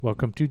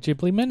Welcome to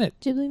Ghibli Minute.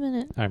 Ghibli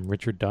Minute. I'm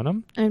Richard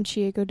Dunham. I'm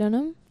Chieko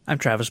Dunham. I'm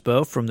Travis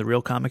Bowe from the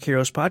Real Comic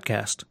Heroes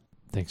podcast.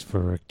 Thanks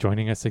for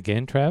joining us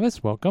again,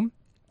 Travis. Welcome.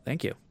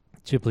 Thank you.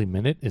 Ghibli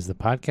Minute is the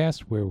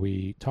podcast where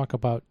we talk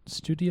about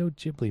Studio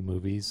Ghibli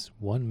movies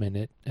 1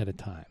 minute at a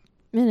time.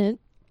 Minute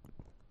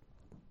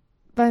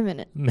by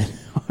minute.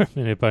 Or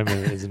minute by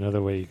minute is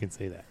another way you can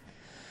say that.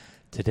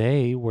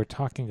 Today we're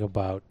talking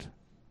about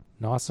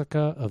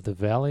Nausicaa of the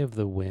Valley of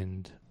the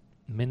Wind,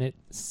 minute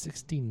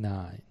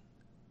 69.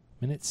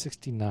 Minute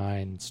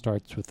 69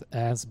 starts with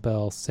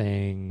Asbel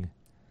saying,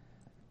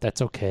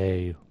 "That's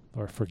okay,"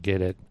 or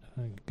 "forget it."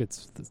 I think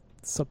it's the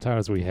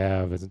subtitles we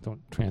have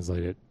don't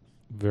translate it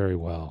very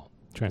well.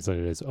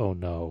 Translated as "oh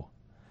no."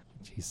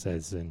 He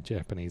says in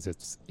Japanese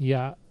it's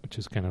 "yeah," which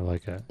is kind of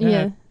like a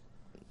Yeah.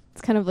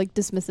 It's kind of like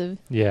dismissive.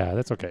 yeah,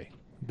 that's okay.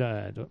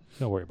 Don't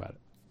worry about it.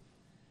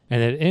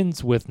 And it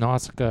ends with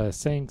Nausicaa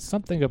saying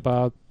something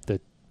about the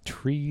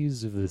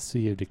trees of the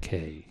Sea of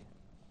Decay.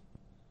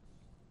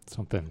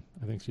 Something.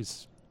 I think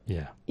she's,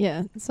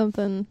 Yeah,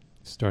 something.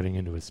 starting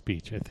into a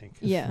speech, I think.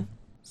 Yeah.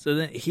 So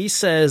then he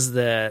says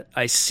that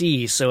I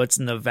see, so it's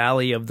in the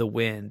Valley of the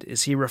Wind.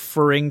 Is he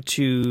referring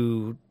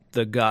to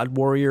the God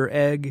Warrior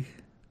egg?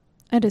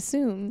 I'd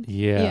assume.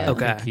 Yeah, Yeah. I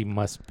Okay. think he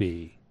must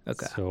be.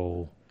 Okay.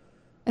 So,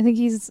 I think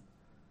he's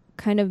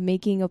kind of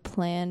making a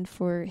plan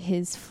for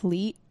his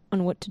fleet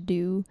on what to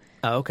do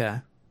Oh, okay.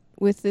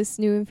 with this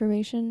new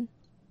information,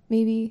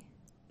 maybe.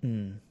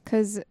 Hmm.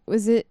 Because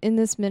was it in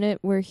this minute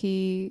where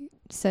he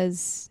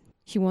says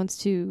he wants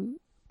to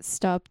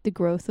stop the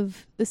growth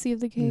of the Sea of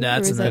Decay?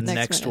 That's or is in that the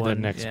next minute? one.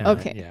 the next yeah. minute.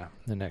 Okay. Yeah,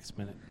 the next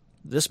minute.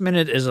 This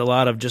minute is a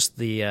lot of just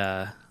the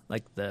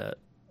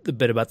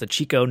bit about the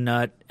Chico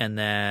nut, and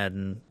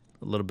then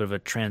a little bit of a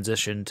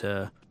transition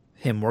to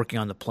him working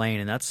on the plane,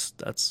 and that's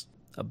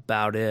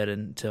about it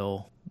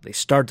until they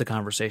start the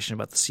conversation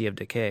about the Sea of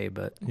Decay.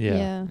 But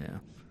Yeah. yeah.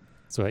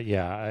 So,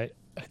 yeah,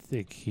 I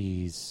think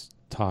he's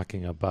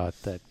talking about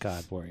that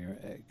God Warrior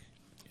egg.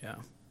 Yeah.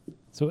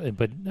 So,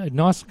 but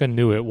Nausicaa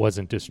knew it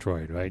wasn't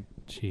destroyed, right?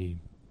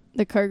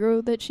 The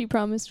cargo that she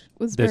promised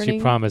was That burning.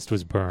 she promised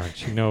was burned.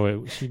 She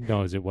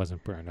knows it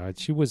wasn't burned.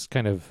 She was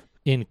kind of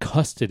in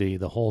custody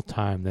the whole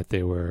time that the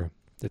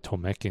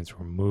Tolmekians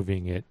were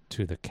moving it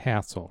to the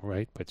castle,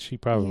 right? But she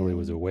probably Yeah.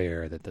 was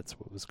aware that that's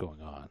what was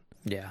going on.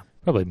 Yeah.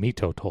 Probably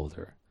Mito told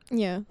her,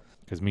 Yeah.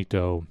 because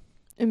Mito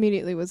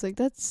Immediately was like,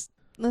 that's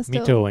and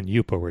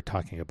Yupa were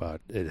talking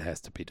about it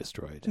has to be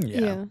destroyed.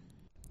 Yeah.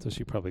 So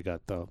she probably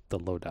got the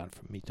lowdown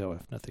from Mito,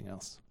 if nothing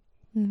else.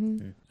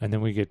 Mm-hmm. And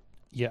then we get,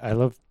 I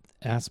love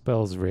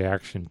Aspel's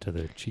reaction to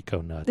the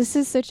Chico nuts. This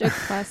is such a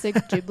classic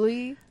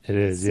Ghibli It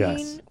is, scene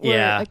yes. where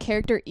Yeah. a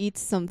character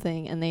eats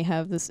something and they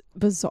have this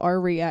bizarre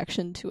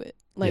reaction to it.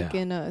 Like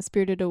Yeah. in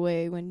Spirited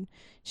Away when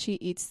she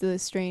eats the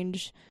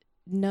strange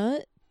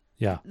nut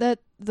Yeah, that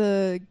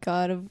the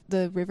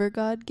river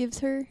god gives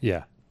her,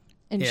 yeah.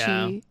 and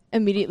Yeah. she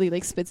immediately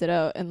like spits it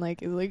out and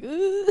like is like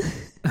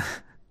ugh.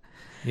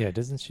 Yeah,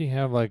 doesn't she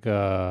have like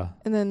And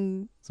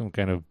then some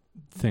kind of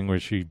thing where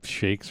she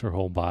shakes her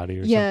whole body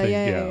or Yeah, something?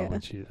 yeah.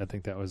 When I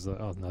think that was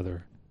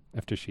another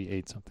after she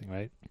ate something,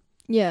 right?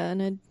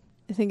 and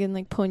I think in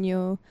like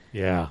Ponyo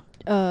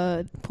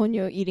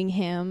eating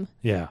ham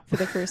Yeah, for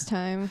the first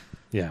time.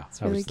 yeah.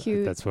 It's really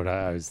cute. That's what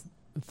I always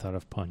thought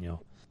of Ponyo.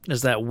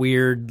 There's that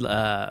weird,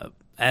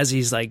 as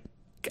he's like,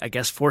 I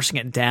guess, forcing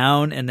it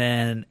down, and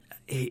then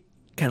he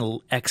kind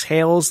of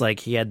exhales like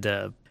he had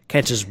to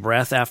catch his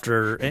breath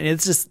after, and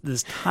it's just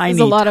this tiny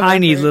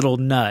effort. little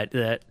nut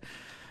that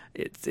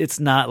it's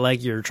not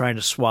like you're trying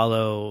to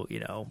swallow,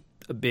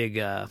 a big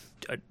a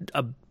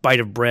bite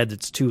of bread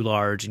that's too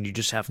large, and you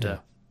just have to,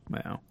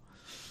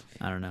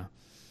 I don't know.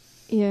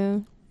 Yeah.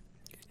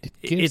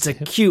 It's a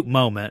cute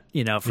moment, for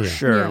Yeah.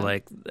 sure. Yeah.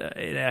 Like,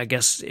 I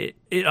guess it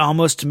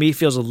almost to me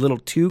feels a little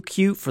too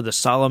cute for the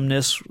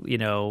solemnness,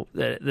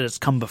 that it's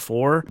come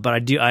before.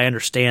 But I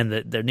understand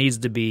that there needs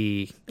to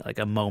be like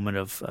a moment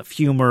of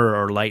humor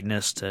or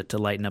lightness to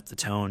lighten up the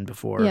tone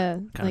before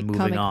kind like of moving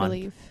comic on.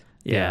 relief.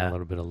 a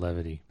little bit of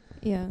levity.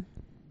 Yeah.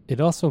 It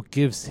also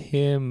gives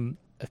him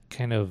a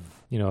kind of,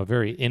 a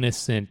very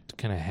innocent,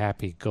 kind of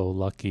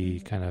happy-go-lucky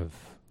kind of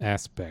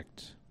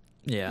aspect,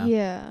 Yeah.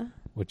 Yeah.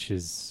 which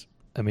is,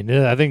 I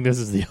think this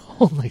is the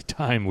only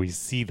time we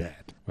see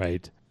that,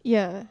 right?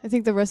 Yeah. I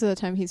think the rest of the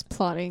time he's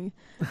plotting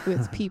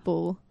with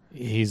people.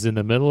 He's in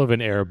the middle of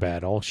an air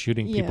battle,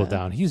 shooting people Yeah.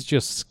 down. He's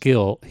just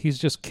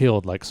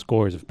killed like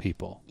scores of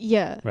people,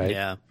 Yeah. right?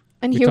 Yeah.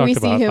 And We here we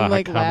talked see about him how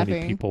like many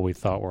laughing. people we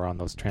thought were on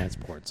those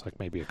transports, like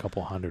maybe a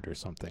couple hundred or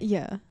something.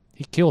 Yeah.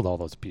 He killed all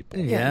those people.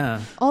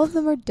 Yeah. All of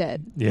them are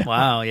dead. Yeah.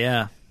 Wow.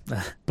 Yeah.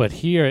 But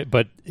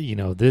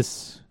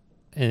this,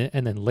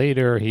 and then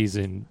later he's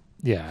in.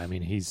 Yeah,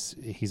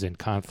 he's in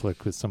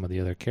conflict with some of the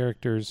other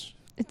characters.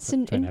 It's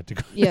Try not to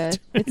go yeah, into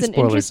it's an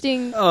spoilers.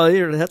 interesting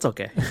Oh, that's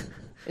okay.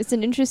 it's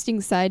an interesting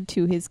side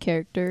to his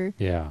character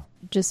Yeah,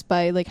 just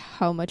by like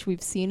how much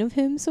we've seen of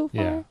him so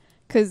Yeah. far.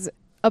 Cuz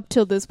up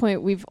till this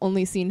point we've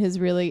only seen his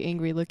really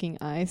angry looking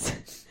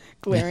eyes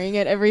glaring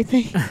at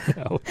everything.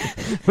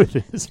 with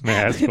his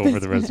mask over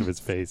the rest of his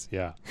face.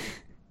 Yeah.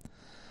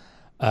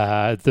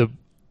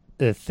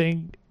 The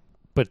thing,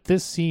 but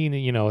this scene,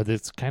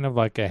 it's kind of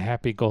like a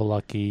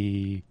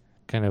happy-go-lucky,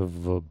 kind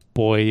of a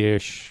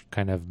boyish,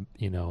 kind of,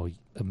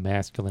 a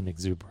masculine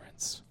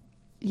exuberance,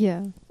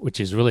 Yeah. which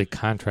is really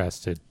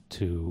contrasted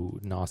to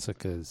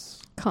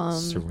Nausicaa's Calm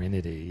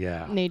serenity.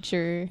 Yeah.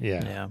 nature.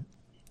 Yeah. Yeah.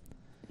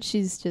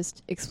 She's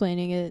just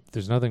explaining it.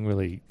 There's nothing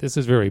really, this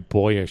is very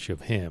boyish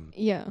of him.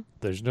 Yeah.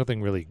 There's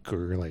nothing really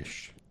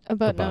girlish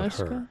About about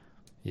Nausicaa. her.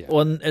 Yeah.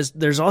 Well, and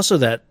there's also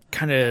that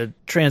kind of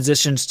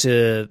transitions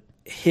to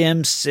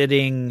him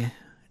sitting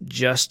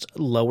just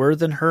lower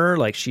than her,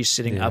 like she's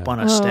sitting Yeah. up on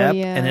a Oh, step,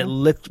 yeah. and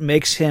it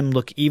makes him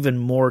look even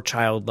more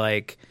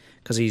childlike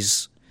because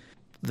he's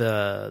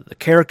the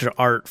character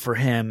art for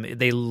him.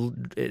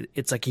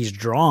 It's like he's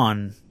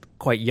drawn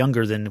quite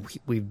younger than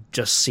we've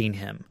just seen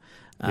him.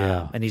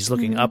 Yeah. And he's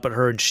looking up at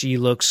her, and she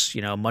looks,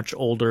 much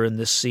older in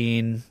this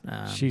scene.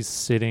 She's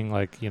sitting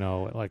like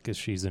as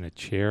she's in a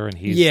chair, and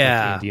he's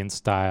Yeah. like Indian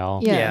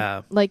style. Yeah.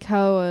 Yeah. Like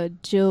how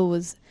Jill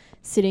was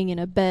sitting in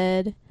a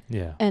bed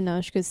Yeah. and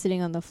Nausicaa's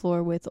sitting on the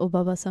floor with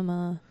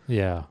Obaba-sama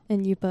Yeah.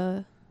 and Yupa.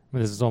 I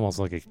mean, this is almost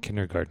like a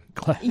kindergarten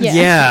class.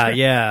 Yeah.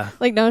 yeah.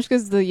 Like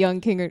Nausicaa's the young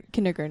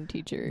kindergarten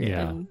teacher.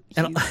 Yeah. And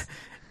And- he's-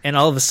 And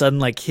all of a sudden,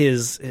 like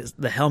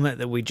the helmet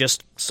that we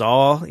just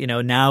saw,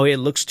 now it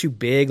looks too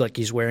big. Like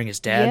he's wearing his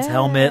dad's Yeah.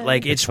 helmet.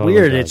 Like It it's totally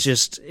weird. does. It's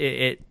just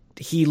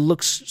he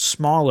looks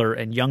smaller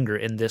and younger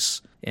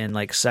in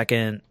like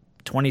second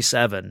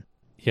 27.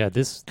 Yeah,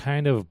 this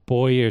kind of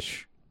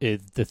boyish. The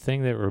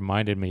thing that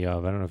reminded me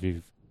of, I don't know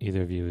if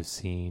either of you have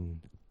seen.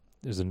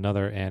 There's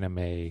another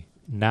anime,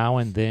 Now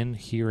and Then,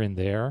 Here and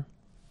There,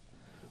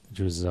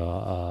 which was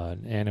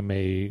an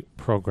anime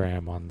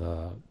program on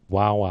the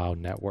Wow Wow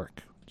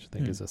network, which I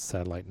think is a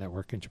satellite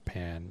network in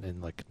Japan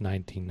in like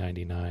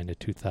 1999 to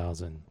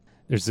 2000.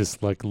 There's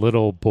this like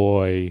little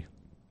boy,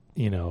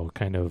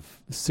 kind of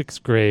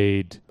sixth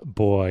grade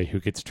boy who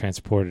gets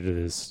transported to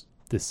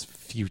this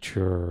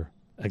future,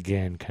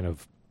 again, kind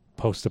of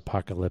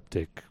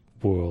post-apocalyptic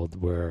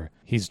world where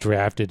he's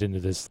drafted into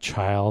this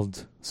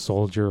child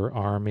soldier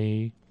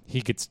army.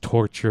 He gets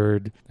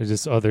tortured. There's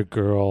this other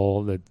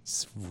girl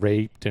that's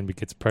raped and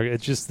gets pregnant.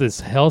 It's just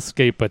this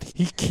hellscape, but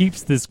he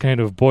keeps this kind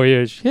of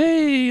boyish,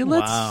 hey,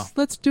 Wow.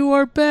 let's do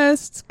our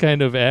best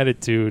kind of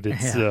attitude.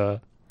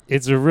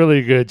 It's a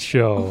really good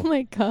show. oh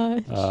my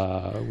gosh.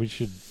 We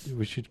should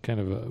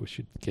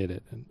get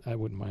it, and I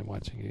wouldn't mind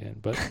watching it again.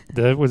 But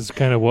that was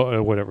kind of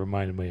what it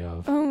reminded me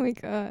of. Oh my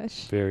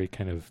gosh. Very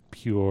kind of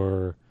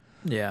pure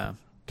Yeah.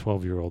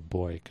 12-year-old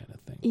boy kind of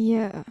thing.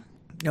 Yeah.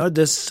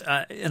 This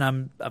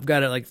and I've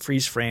got it like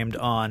freeze framed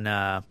on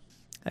I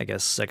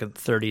guess second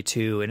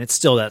 32, and it's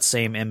still that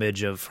same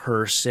image of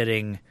her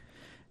sitting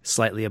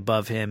slightly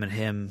above him and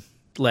him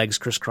legs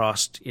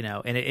crisscrossed,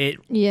 and it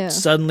Yeah.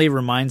 suddenly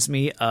reminds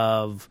me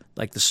of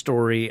like the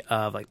story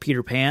of like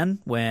Peter Pan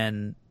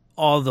when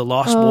all the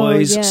lost Oh,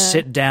 boys yeah.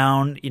 sit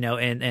down,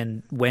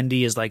 and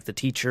Wendy is like the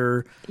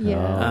teacher,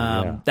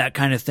 Yeah. Yeah. that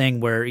kind of thing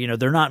where,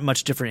 they're not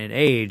much different in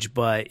age,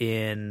 but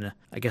in,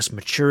 I guess,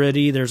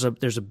 maturity, there's a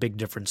big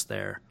difference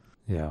there.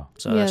 Yeah.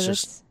 So yeah, that's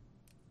that's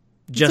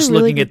just a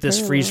really looking good at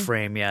this freeze parallel.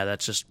 frame. Yeah,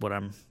 that's just what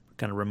I'm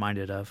kind of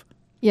reminded of.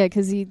 yeah,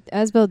 because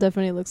Asbel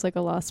definitely looks like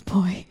a lost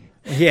boy.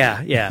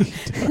 Yeah, yeah.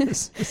 He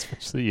does,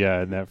 especially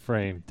in that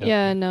frame.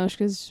 Yeah, and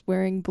Nausicaa's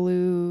wearing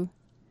blue.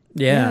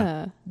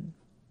 Yeah.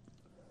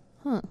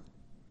 Huh.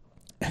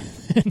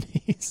 And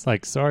he's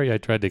like, sorry I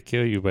tried to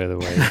kill you, by the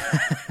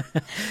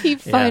way. He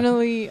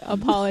finally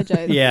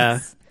apologizes. Yeah.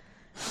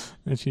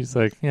 And she's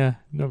like, yeah,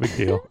 no big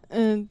deal.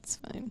 And it's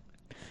fine.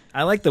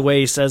 I like the way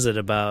he says it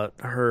about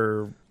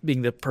her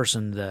being the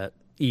person that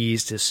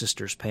eased his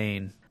sister's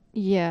pain.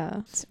 Yeah,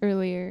 it's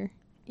earlier.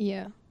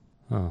 Yeah.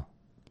 Oh,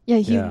 Yeah,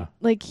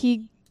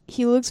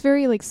 he looks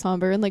very like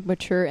somber and like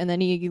mature, and then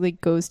he like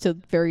goes to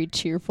very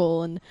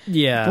cheerful and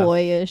Yeah.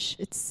 boyish.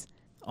 It's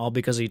All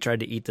because he tried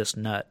to eat this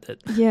nut that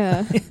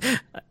yeah.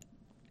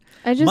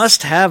 I just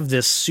must have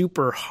this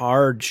super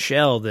hard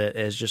shell that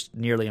is just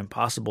nearly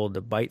impossible to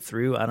bite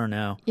through. I don't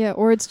know. yeah,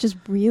 or it's just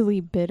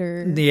really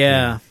bitter.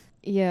 Yeah.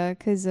 Yeah,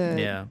 because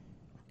Yeah.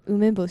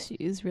 umeboshi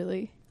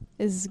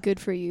is good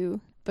for you,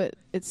 but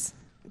it's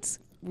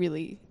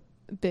really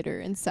bitter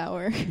and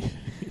sour.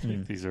 you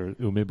think these are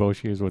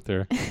umeboshi is what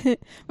they're...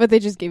 But they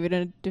just gave it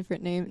a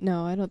different name.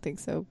 No, I don't think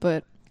so.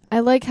 But I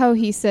like how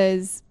he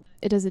says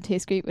it doesn't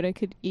taste great, but I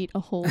could eat a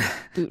whole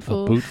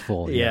bootful. A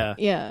bootful. Yeah.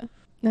 Yeah.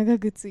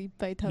 Nagagutsu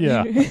ippai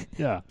Yeah. taberu.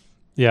 Yeah.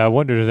 Yeah, I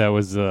wondered if that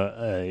was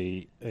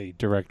a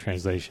direct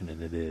translation,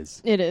 and it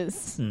is. It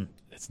is. Hmm.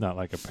 It's not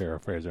like a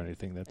paraphrase or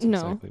anything. That's No.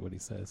 exactly what he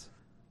says.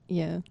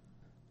 Yeah.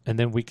 And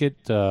then we get,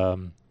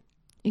 You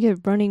get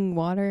running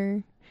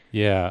water.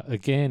 yeah,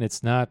 again,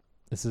 it's not,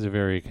 this is a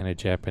very kind of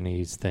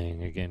Japanese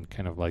thing. Again,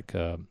 kind of like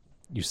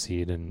you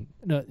see it in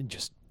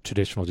just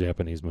traditional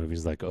Japanese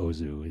movies like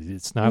Ozu.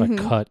 It's not a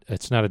cut.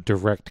 It's not a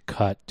direct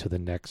cut to the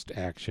next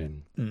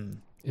action. Mm.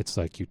 It's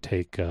like you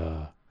take,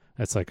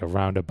 it's like a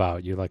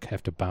roundabout. You like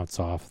have to bounce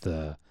off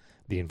the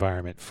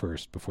environment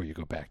first before you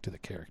go back to the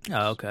characters.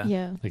 Oh, okay.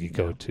 Yeah. Like you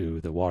go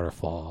to the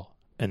waterfall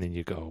and then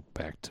you go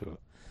back to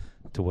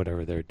to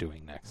whatever they're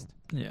doing next.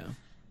 Yeah.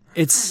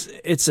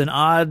 It's an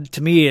odd,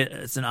 to me,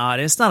 it's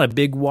not a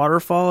big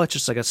waterfall. It's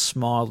just like a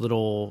small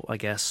little, I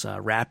guess,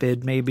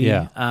 rapid maybe.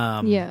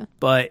 Yeah. Yeah.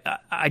 But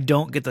I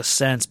don't get the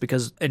sense,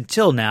 because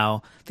until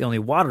now, the only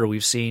water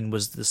we've seen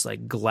was this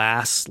like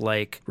glass,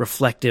 like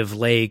reflective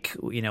lake,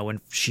 when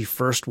she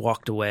first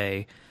walked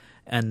away.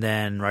 And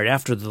then right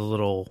after the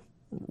little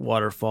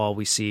waterfall,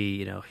 we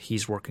see,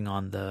 he's working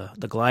on the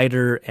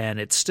glider, and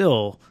it's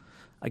still,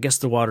 I guess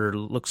the water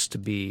looks to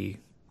be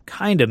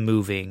kind of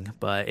moving,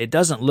 but it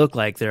doesn't look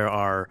like there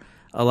are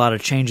a lot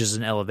of changes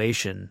in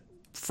elevation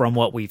from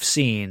what we've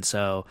seen.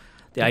 So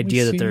the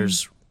idea that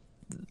there's...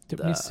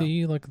 Did we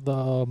see like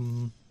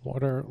the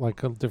water,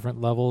 like different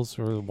levels,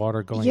 or the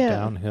water going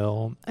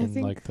downhill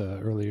in like the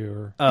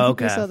earlier... I think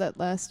okay. we saw that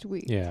last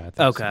week. Yeah. I think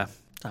Okay.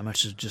 so. I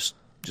must have just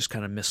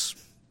kind of miss,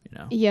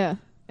 Yeah.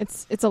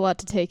 It's a lot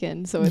to take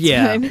in, so it's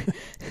Yeah. fine.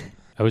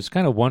 I was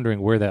kind of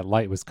wondering where that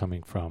light was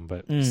coming from,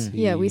 but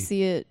Yeah, we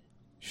see it.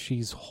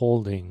 she's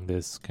holding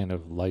this kind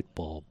of light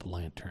bulb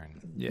lantern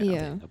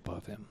Yeah.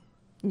 above him.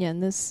 Yeah,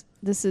 and this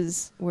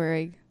is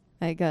where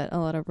I got a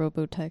lot of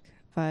Robotech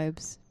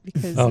vibes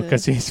because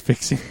Because he's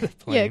fixing the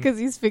plane. yeah, because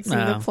he's fixing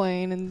Oh. the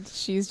plane and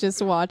she's just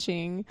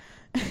watching.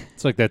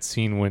 It's like that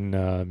scene when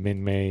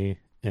Min-Mei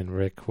and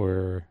Rick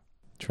were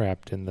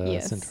trapped in the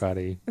Yes.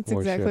 Centrati That's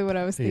warship. exactly what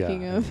I was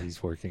thinking yeah, of. and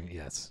he's working.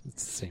 Yes,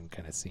 it's the same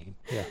kind of scene.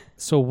 Yeah.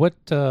 So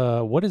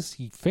what is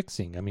he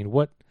fixing? I mean,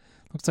 what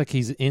looks like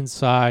he's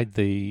inside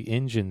the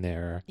engine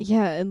there.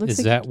 Yeah, it looks Is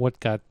like that what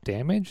got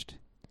damaged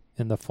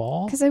in the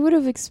fall? because I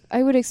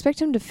would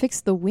expect him to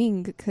fix the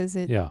wing because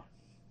it Yeah.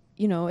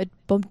 it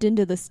bumped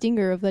into the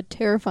stinger of that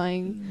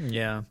terrifying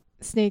Yeah.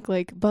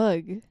 snake-like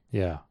bug.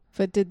 Yeah.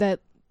 But did that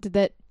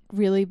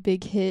really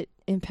big hit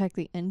impact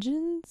the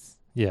engines?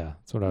 Yeah.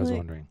 That's what I was Like-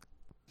 wondering.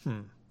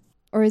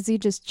 Or is he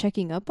just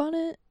checking up on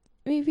it?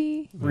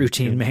 Maybe.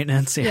 Routine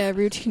maintenance. Yeah,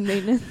 routine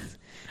maintenance.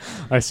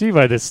 I see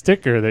by the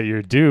sticker that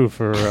you're due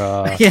for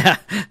Yeah.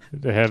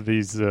 to have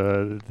these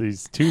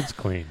tubes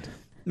cleaned.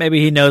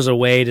 Maybe he knows a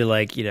way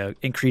to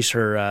increase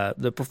her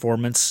the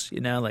performance,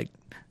 like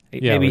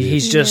Yeah, maybe but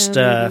he's just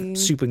maybe.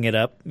 souping it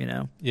up,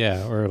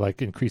 Yeah, or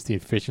like increase the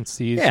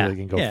efficiency so Yeah, they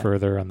can go yeah.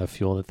 further on the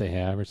fuel that they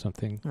have or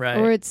something.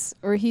 Right.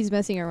 Or he's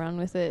messing around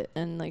with it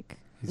and like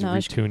He's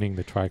Nosh- retuning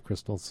the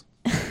tri-crystals.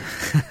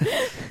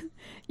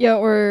 Yeah,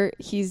 or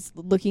he's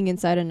looking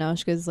inside and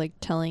Naushka's like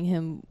telling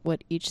him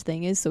what each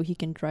thing is so he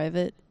can drive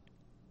it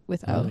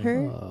without her.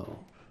 Oh.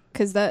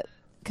 Cause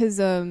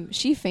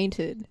she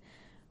fainted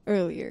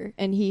earlier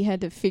and he had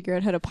to figure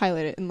out how to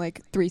pilot it in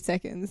like 3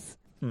 seconds.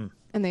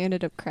 And they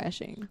ended up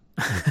crashing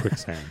In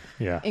quicksand.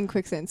 Yeah. in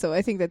quicksand. So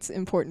I think that's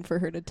important for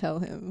her to tell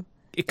him.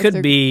 It could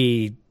they're-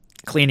 be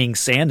cleaning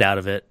sand out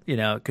of it.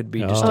 It could be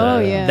just Oh,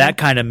 yeah. that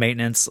kind of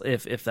maintenance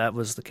if that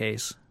was the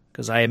case.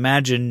 Because I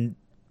imagine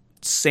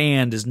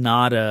sand is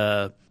not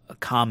a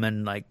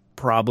common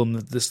problem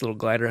that this little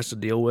glider has to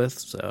deal with.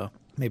 So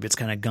maybe it's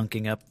kind of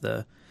gunking up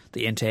the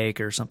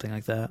intake or something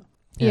like that.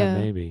 Yeah, Yeah.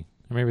 maybe.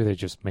 Or maybe they're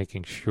just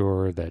making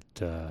sure that,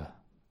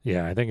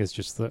 I think it's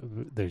just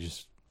they're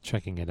just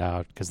checking it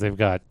out because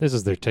this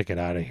is their ticket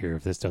out of here.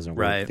 If this doesn't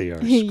work, Right. they are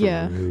screwed.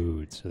 Yeah.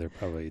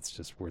 So it's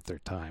just worth their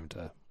time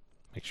to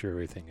make sure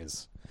everything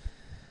is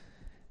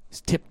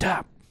tip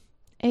top.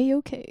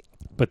 A-okay.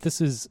 But this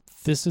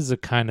is a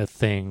kind of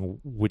thing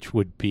which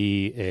would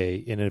be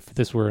and if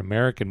this were an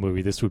American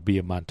movie, this would be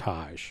a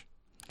montage,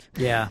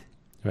 Yeah.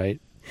 right?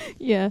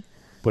 Yeah.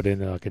 But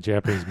in like a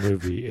Japanese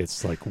movie,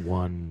 it's like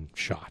one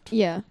shot.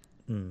 Yeah.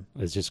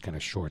 It's just kind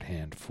of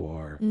shorthand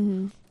for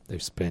Mm-hmm.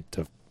 they've spent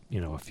a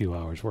few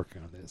hours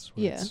working on this.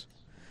 where Yeah. it's-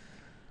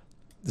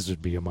 This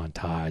would be a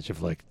montage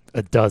of like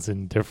a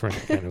dozen different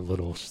kind of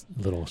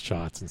little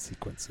shots and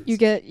sequences. You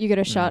get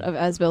a shot of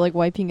Asbel like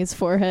wiping his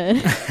forehead.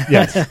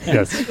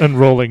 yes,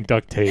 unrolling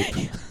duct tape.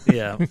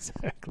 Yeah.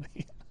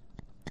 Exactly.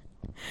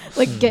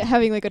 like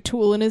having like a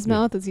tool in his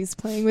mouth as he's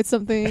playing with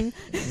something.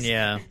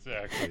 Yeah.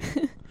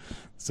 Exactly.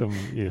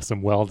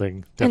 Some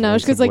welding. And now definitely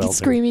it's because some like welding.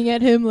 screaming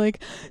at him like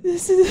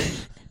this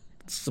is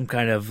Some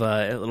kind of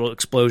a little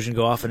explosion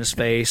go off in his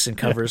face and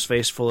cover his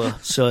face full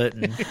of soot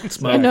and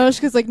smoke. and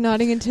Naushka's like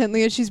nodding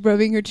intently as she's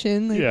rubbing her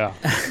chin. Like, Yeah.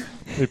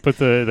 They put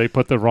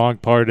the wrong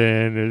part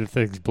in and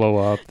things blow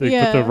up. They put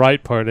Yeah. the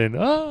right part in.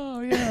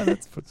 Oh yeah,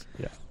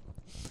 yeah.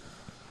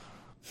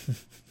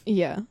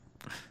 Yeah.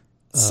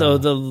 So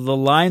the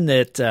line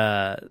that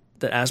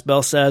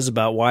Asbel says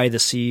about why the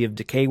Sea of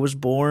Decay was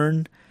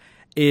born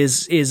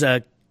is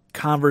a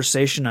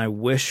conversation I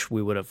wish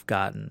we would have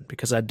gotten,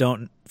 because I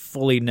don't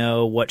fully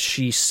know what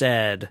she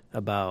said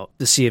about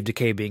the Sea of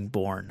Decay being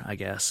born, I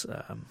guess.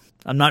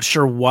 I'm not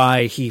sure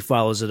why he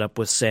follows it up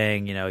with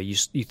saying,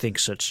 you think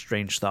such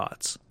strange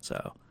thoughts.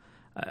 So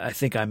I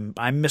think I'm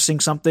missing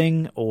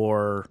something,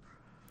 or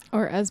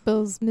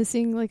Asbel's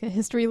missing like a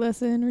history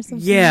lesson or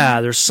something.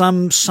 yeah, there's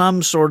some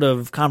sort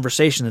of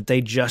conversation that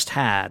they just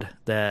had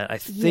that I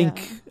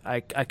think I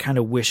kind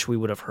of wish we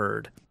would have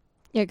heard.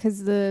 Yeah,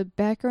 because the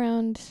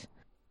background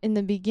in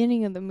the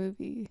beginning of the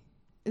movie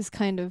is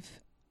kind of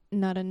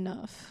not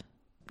enough.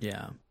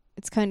 Yeah.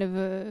 It's kind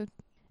of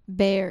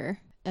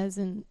bare, as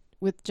in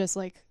with just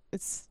like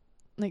it's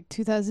like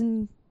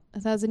 1,000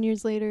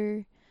 years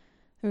later.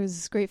 There was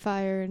this great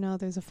fire, now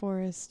there's a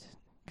forest.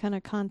 Kind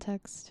of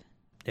context.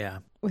 Yeah.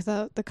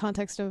 Without the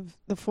context of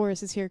the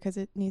forest is here because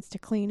it needs to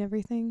clean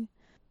everything.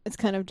 It's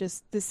kind of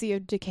just the Sea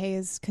of Decay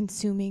is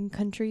consuming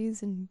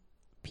countries and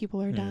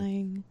people are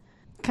dying.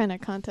 Kind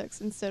of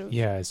context instead of...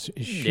 Yeah, is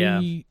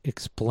she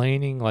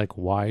explaining like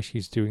why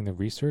she's doing the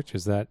research?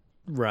 Is that...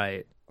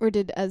 Right. Or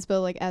did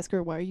Esbel like ask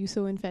her, why are you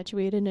so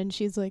infatuated? And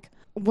she's like,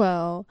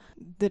 well,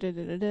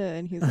 da-da-da-da-da.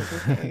 And he's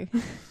like, okay.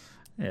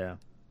 Yeah.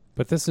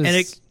 But this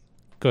is...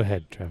 Go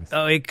ahead, Travis.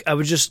 I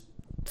was just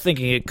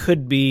thinking it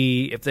could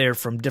be if they're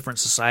from different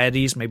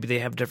societies, maybe they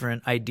have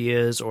different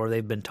ideas or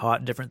they've been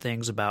taught different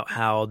things about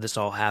how this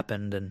all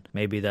happened, and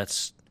maybe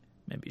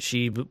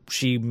she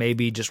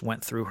maybe just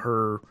went through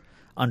her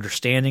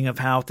understanding of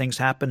how things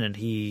happen and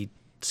he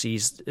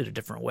sees it a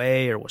different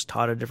way or was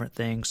taught a different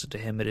thing, so to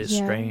him it is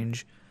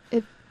strange.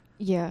 That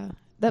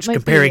just might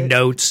comparing be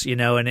notes,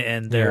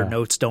 and their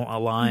notes don't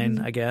align,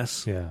 I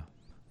guess.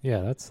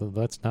 Yeah, that's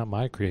not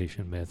my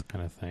creation myth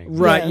kind of thing.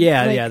 Right,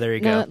 yeah, there you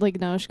go. Like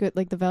Naushka,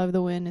 like the Valley of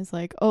the Wind is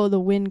like, oh, the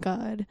wind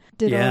god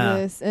did all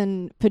this,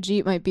 and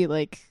Pajit might be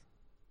like,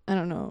 I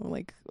don't know,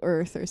 like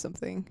Earth or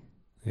something.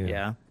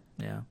 Yeah.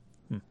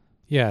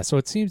 Yeah, so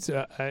it seems,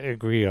 I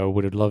agree, I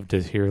would have loved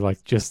to hear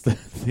like just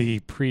the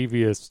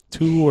previous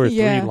 2 or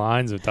 3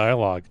 lines of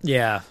dialogue.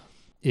 Yeah.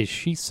 Is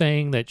she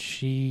saying that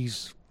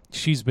she's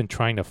been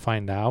trying to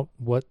find out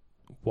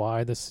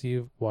why the Sea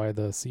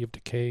of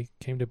Decay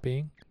came to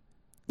being?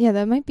 Yeah,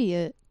 that might be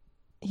it.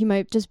 He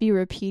might just be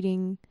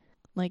repeating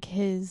like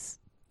his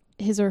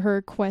or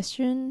her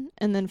question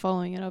and then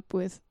following it up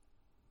with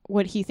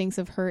what he thinks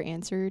of her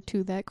answer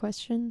to that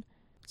question.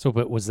 So,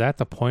 but was that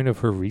the point of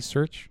her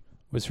research?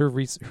 Was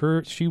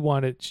she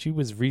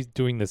was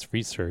doing this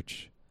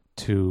research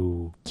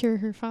to cure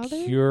her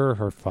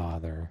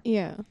father?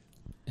 Yeah.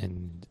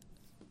 And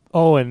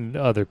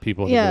other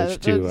people in the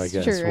village too, I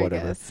guess, whatever.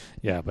 I guess.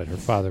 Yeah, but her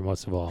father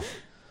most of all.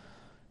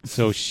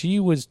 So she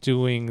was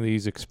doing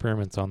these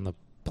experiments on the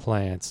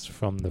plants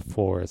from the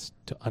forest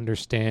to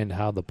understand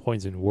how the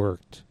poison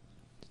worked,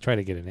 to try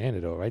to get an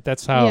antidote, right?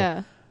 That's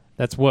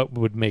what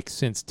would make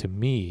sense to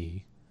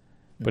me.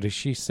 But is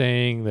she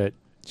saying that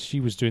she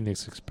was doing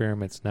these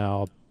experiments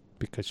now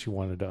because she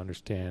wanted to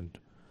understand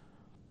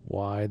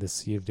why the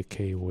Sea of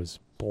Decay was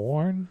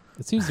born?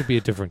 It seems to be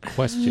a different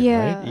question,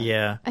 right?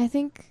 Yeah. I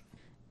think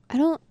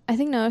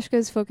Naushka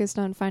is focused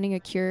on finding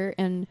a cure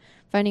and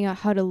finding out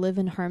how to live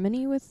in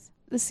harmony with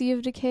the Sea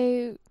of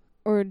Decay,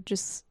 or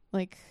just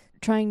like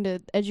trying to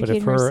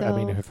educate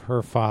herself. If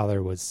her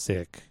father was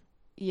sick,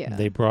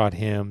 they brought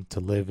him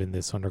to live in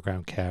this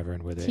underground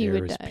cavern where the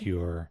air is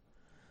pure.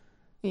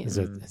 Yeah.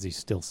 Is he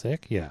still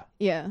sick? Yeah.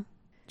 Yeah.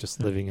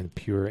 Just living in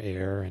pure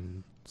air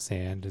and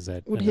sand. Is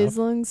that would enough? his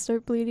lungs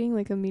start bleeding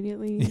like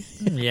immediately?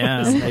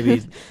 Yeah,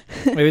 maybe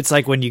it's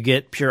like when you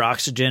get pure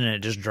oxygen and it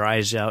just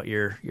dries out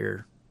your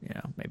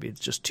maybe it's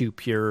just too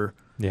pure.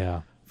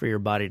 Yeah. For your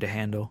body to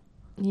handle.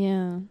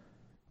 Yeah.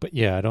 But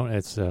yeah, I don't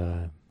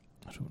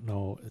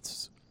know.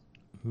 It's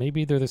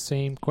maybe they're the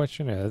same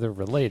question or they're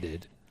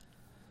related.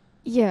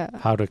 Yeah.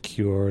 How to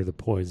cure the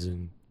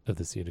poison of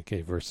the Sea of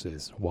Decay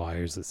versus why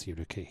is the Sea of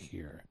Decay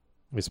here?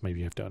 I guess maybe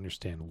you have to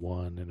understand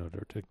one in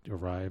order to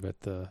arrive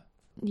at the...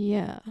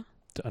 Yeah.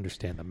 To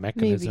understand the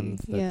mechanism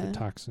that the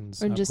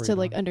toxins or just to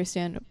like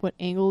understand what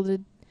angle to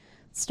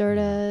start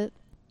at.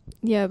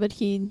 Yeah, but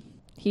he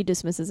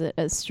dismisses it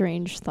as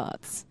strange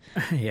thoughts.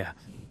 Yeah.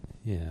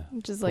 Yeah.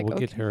 Just like we'll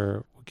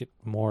get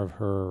more of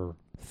her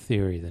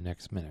theory the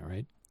next minute,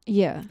 right?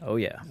 Yeah. Oh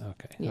yeah.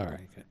 Okay. Yeah. All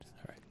right, good.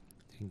 All right.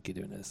 You can get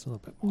into this a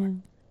little bit more. Yeah.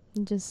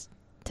 And just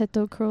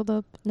Teto curled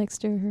up next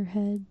to her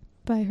head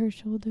by her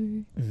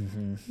shoulder.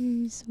 Mm-hmm.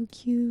 He's so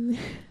cute.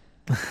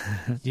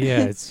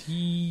 Yeah,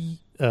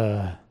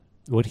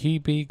 would he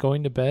be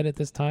going to bed at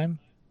this time?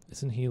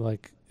 Is he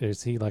like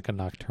a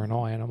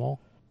nocturnal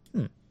animal?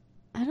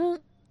 I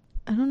don't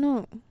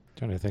know.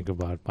 Trying to think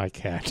about my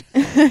cat.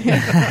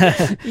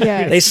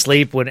 Yeah. They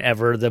sleep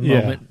whenever the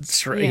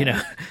moment,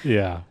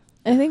 Yeah.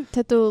 I think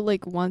Teto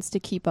like wants to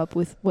keep up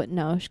with what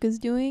Naushka's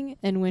doing,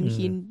 and when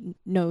he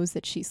knows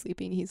that she's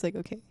sleeping, he's like,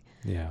 okay,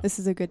 this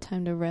is a good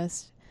time to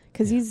rest,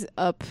 because he's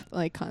up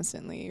like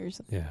constantly or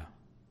something. Yeah.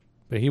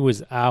 But he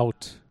was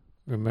out,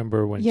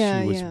 remember when she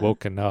was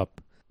woken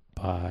up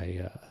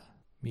by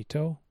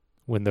Mito?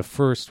 When the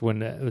first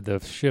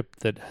ship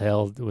that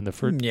held the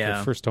first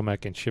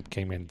Tomekan ship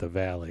came into the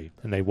valley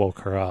and they woke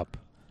her up.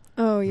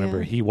 Oh yeah.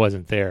 Remember, he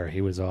wasn't there.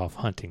 He was off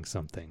hunting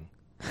something.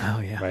 Oh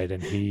yeah. Right,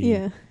 and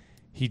he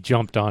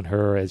jumped on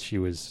her as she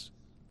was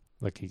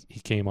like he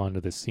came onto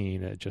the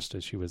scene just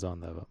as she was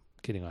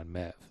getting on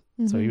Mev.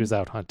 Mm-hmm. So he was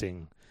out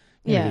hunting.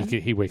 Yeah.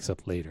 He wakes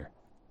up later.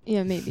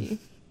 Yeah, maybe.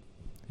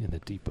 In the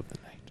deep of the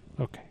night.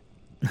 Okay.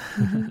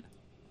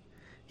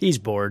 He's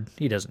bored.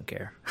 He doesn't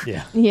care.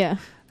 Yeah. Yeah.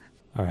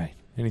 All right.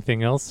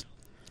 Anything else?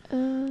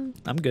 I'm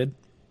good.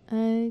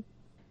 The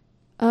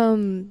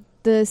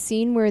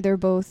scene where they're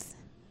both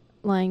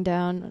lying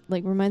down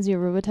like reminds me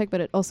of Robotech, but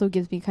it also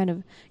gives me kind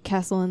of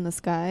Castle in the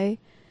Sky,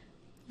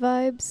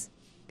 vibes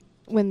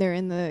when they're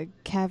in the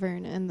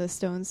cavern and the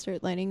stones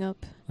start lighting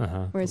up,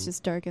 Uh-huh. where it's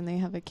just dark and they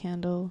have a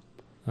candle.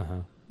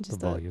 Uh-huh. The Just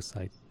thought,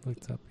 volucite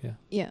lights up, yeah.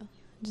 yeah,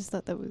 just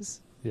thought that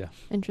was Yeah.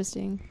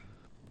 interesting.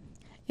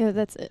 Yeah,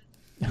 that's it.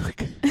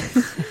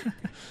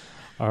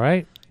 All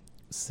right.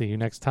 See you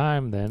next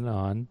time then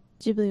on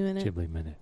Ghibli Minute. Ghibli Minute.